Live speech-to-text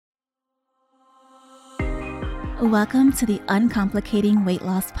Welcome to the Uncomplicating Weight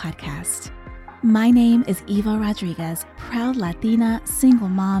Loss Podcast. My name is Eva Rodriguez, proud Latina, single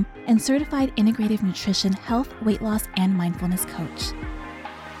mom, and certified integrative nutrition, health, weight loss, and mindfulness coach.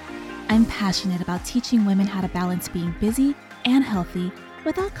 I'm passionate about teaching women how to balance being busy and healthy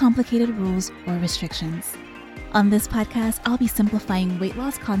without complicated rules or restrictions. On this podcast, I'll be simplifying weight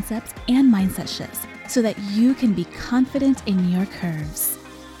loss concepts and mindset shifts so that you can be confident in your curves.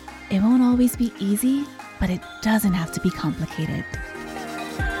 It won't always be easy, but it doesn't have to be complicated.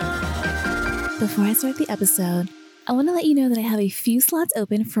 Before I start the episode, I want to let you know that I have a few slots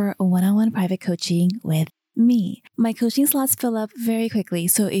open for a one-on-one private coaching with me. My coaching slots fill up very quickly,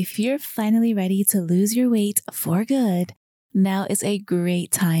 so if you're finally ready to lose your weight for good, now is a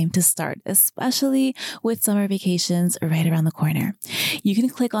great time to start, especially with summer vacations right around the corner. You can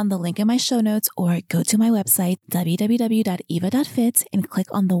click on the link in my show notes or go to my website, www.eva.fit, and click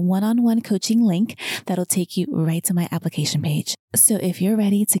on the one-on-one coaching link. That'll take you right to my application page. So if you're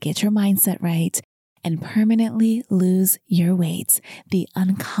ready to get your mindset right and permanently lose your weight the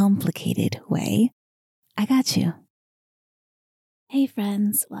uncomplicated way, I got you. Hey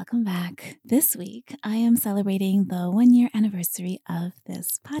friends, welcome back. This week, I am celebrating the 1-year anniversary of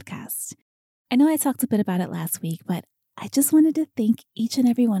this podcast. I know I talked a bit about it last week, but I just wanted to thank each and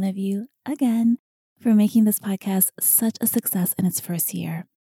every one of you again for making this podcast such a success in its first year.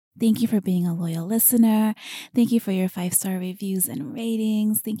 Thank you for being a loyal listener. Thank you for your 5-star reviews and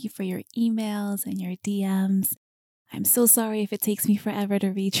ratings. Thank you for your emails and your DMs. I'm so sorry if it takes me forever to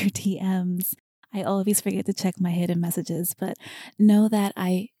read your DMs. I always forget to check my hidden messages, but know that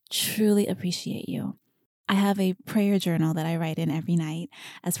I truly appreciate you. I have a prayer journal that I write in every night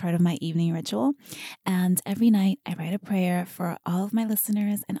as part of my evening ritual. And every night I write a prayer for all of my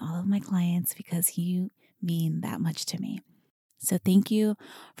listeners and all of my clients because you mean that much to me. So thank you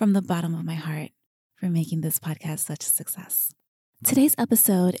from the bottom of my heart for making this podcast such a success. Today's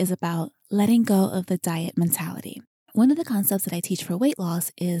episode is about letting go of the diet mentality. One of the concepts that I teach for weight loss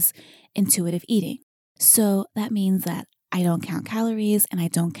is intuitive eating. So that means that I don't count calories and I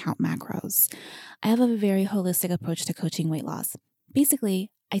don't count macros. I have a very holistic approach to coaching weight loss.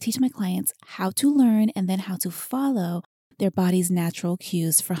 Basically, I teach my clients how to learn and then how to follow their body's natural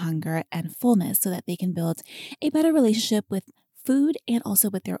cues for hunger and fullness so that they can build a better relationship with food and also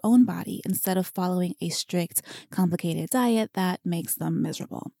with their own body instead of following a strict, complicated diet that makes them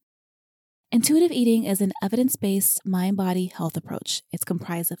miserable. Intuitive eating is an evidence-based mind-body health approach. It's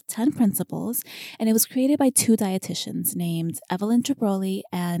comprised of 10 principles, and it was created by 2 dietitians named Evelyn Triboli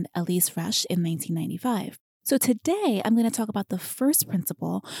and Elise Resch in 1995. So today, I'm going to talk about the first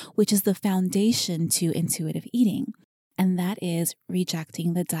principle, which is the foundation to intuitive eating, and that is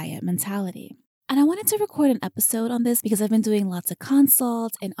rejecting the diet mentality. And I wanted to record an episode on this because I've been doing lots of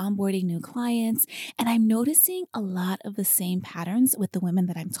consults and onboarding new clients, and I'm noticing a lot of the same patterns with the women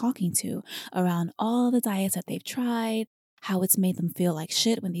that I'm talking to around all the diets that they've tried, how it's made them feel like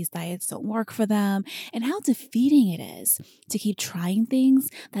shit when these diets don't work for them, and how defeating it is to keep trying things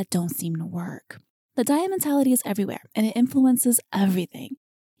that don't seem to work. The diet mentality is everywhere, and it influences everything.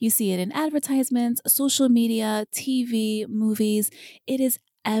 You see it in advertisements, social media, TV, movies. It is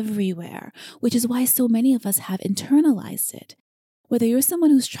everywhere, which is why so many of us have internalized it. Whether you're someone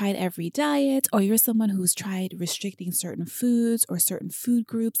who's tried every diet or you're someone who's tried restricting certain foods or certain food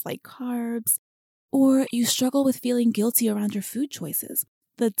groups like carbs, or you struggle with feeling guilty around your food choices,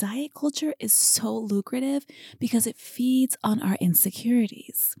 the diet culture is so lucrative because it feeds on our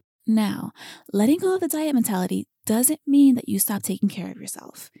insecurities. Now, letting go of the diet mentality doesn't mean that you stop taking care of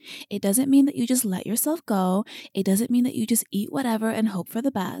yourself. It doesn't mean that you just let yourself go. It doesn't mean that you just eat whatever and hope for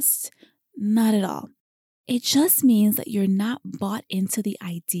the best. Not at all. It just means that you're not bought into the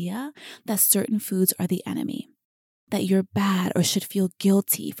idea that certain foods are the enemy, that you're bad or should feel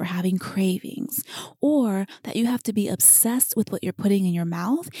guilty for having cravings, or that you have to be obsessed with what you're putting in your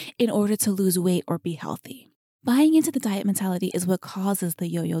mouth in order to lose weight or be healthy. Buying into the diet mentality is what causes the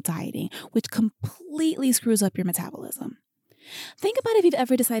yo-yo dieting, which completely screws up your metabolism. Think about if you've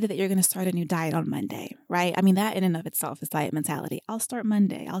ever decided that you're going to start a new diet on Monday, right? I mean, that in and of itself is diet mentality. I'll start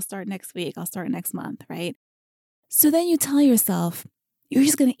Monday. I'll start next week. I'll start next month, right? So then you tell yourself, you're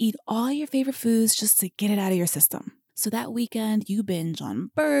just going to eat all your favorite foods just to get it out of your system. So that weekend, you binge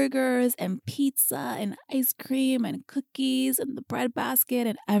on burgers and pizza and ice cream and cookies and the bread basket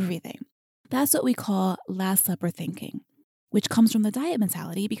and everything. That's what we call Last Supper thinking, which comes from the diet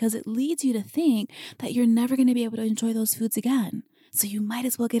mentality because it leads you to think that you're never going to be able to enjoy those foods again. So you might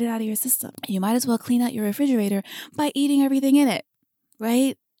as well get it out of your system. You might as well clean out your refrigerator by eating everything in it,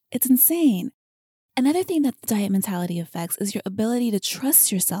 right? It's insane. Another thing that the diet mentality affects is your ability to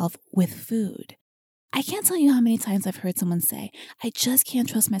trust yourself with food. I can't tell you how many times I've heard someone say, I just can't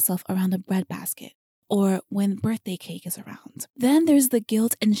trust myself around a bread basket, or when birthday cake is around. Then there's the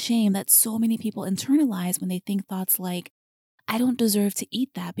guilt and shame that so many people internalize when they think thoughts like, I don't deserve to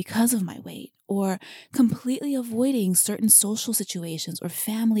eat that because of my weight, or completely avoiding certain social situations or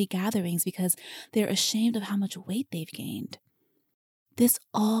family gatherings because they're ashamed of how much weight they've gained. This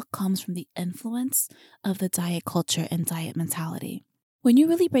all comes from the influence of the diet culture and diet mentality. When you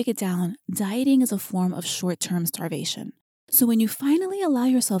really break it down, dieting is a form of short-term starvation. So when you finally allow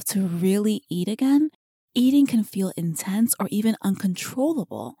yourself to really eat again, eating can feel intense or even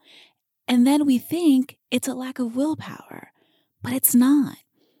uncontrollable. And then we think it's a lack of willpower. But it's not.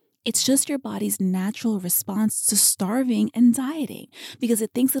 It's just your body's natural response to starving and dieting because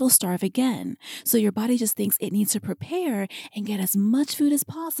it thinks it'll starve again. So your body just thinks it needs to prepare and get as much food as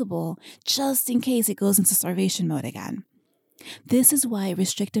possible just in case it goes into starvation mode again. This is why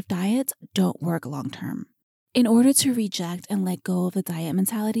restrictive diets don't work long term. In order to reject and let go of the diet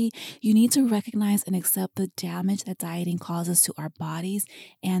mentality, you need to recognize and accept the damage that dieting causes to our bodies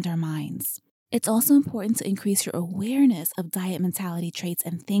and our minds. It's also important to increase your awareness of diet mentality traits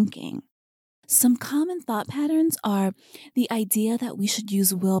and thinking. Some common thought patterns are the idea that we should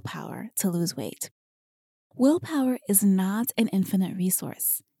use willpower to lose weight. Willpower is not an infinite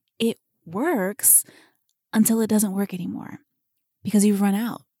resource. It works until it doesn't work anymore because you've run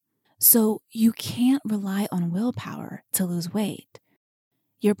out. So you can't rely on willpower to lose weight.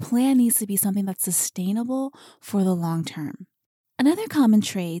 Your plan needs to be something that's sustainable for the long term. Another common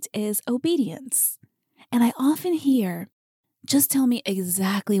trait is obedience. And I often hear, just tell me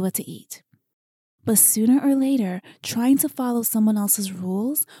exactly what to eat. But sooner or later, trying to follow someone else's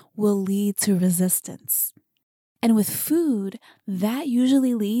rules will lead to resistance. And with food, that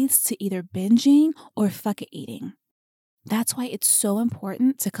usually leads to either binging or fuck it eating. That's why it's so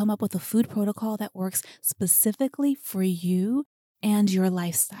important to come up with a food protocol that works specifically for you and your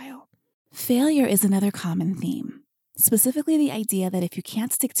lifestyle. Failure is another common theme. Specifically the idea that if you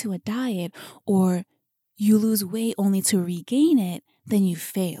can't stick to a diet or you lose weight only to regain it, then you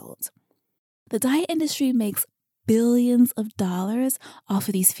failed. The diet industry makes billions of dollars off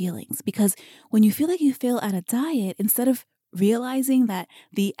of these feelings because when you feel like you fail at a diet, instead of realizing that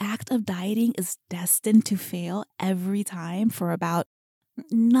the act of dieting is destined to fail every time for about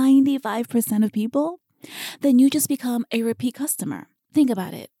 95% of people, then you just become a repeat customer. Think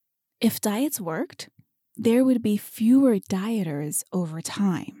about it. If diets worked, there would be fewer dieters over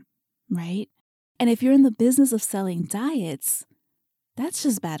time, right? And if you're in the business of selling diets, that's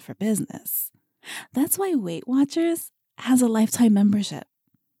just bad for business. That's why Weight Watchers has a lifetime membership.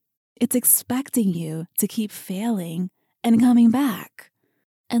 It's expecting you to keep failing and coming back.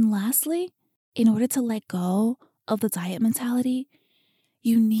 And lastly, in order to let go of the diet mentality,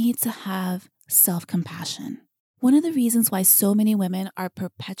 you need to have self-compassion. One of the reasons why so many women are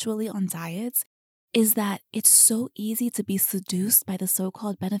perpetually on diets is that it's so easy to be seduced by the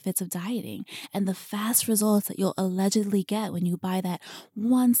so-called benefits of dieting and the fast results that you'll allegedly get when you buy that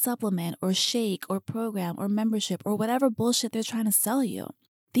one supplement or shake or program or membership or whatever bullshit they're trying to sell you.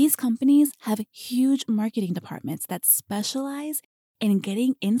 These companies have huge marketing departments that specialize in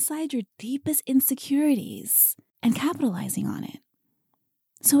getting inside your deepest insecurities and capitalizing on it.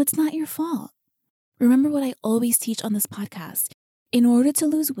 So it's not your fault. Remember what I always teach on this podcast. In order to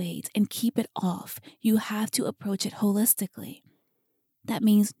lose weight and keep it off, you have to approach it holistically. That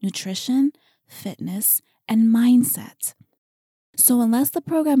means nutrition, fitness, and mindset. So unless the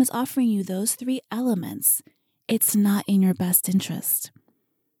program is offering you those 3 elements, it's not in your best interest.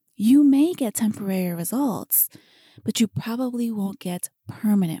 You may get temporary results, but you probably won't get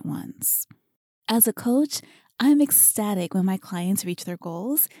permanent ones. As a coach, I'm ecstatic when my clients reach their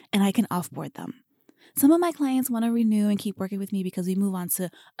goals and I can offboard them. Some of my clients want to renew and keep working with me because we move on to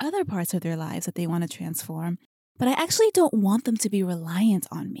other parts of their lives that they want to transform. But I actually don't want them to be reliant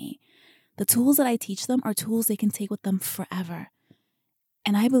on me. The tools that I teach them are tools they can take with them forever.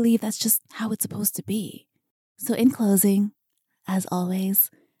 And I believe that's just how it's supposed to be. So in closing, as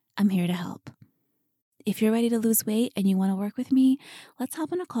always, I'm here to help. If you're ready to lose weight and you want to work with me, let's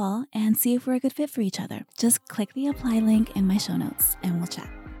hop on a call and see if we're a good fit for each other. Just click the apply link in my show notes and we'll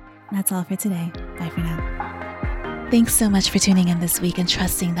chat. That's all for today. Bye for now. Thanks so much for tuning in this week and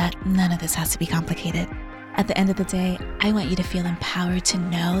trusting that none of this has to be complicated. At the end of the day, I want you to feel empowered to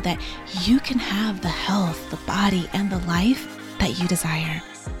know that you can have the health, the body, and the life that you desire.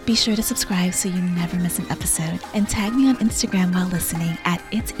 Be sure to subscribe so you never miss an episode and tag me on Instagram while listening at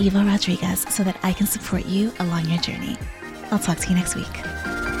It's Eva Rodriguez so that I can support you along your journey. I'll talk to you next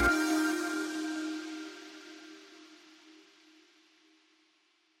week.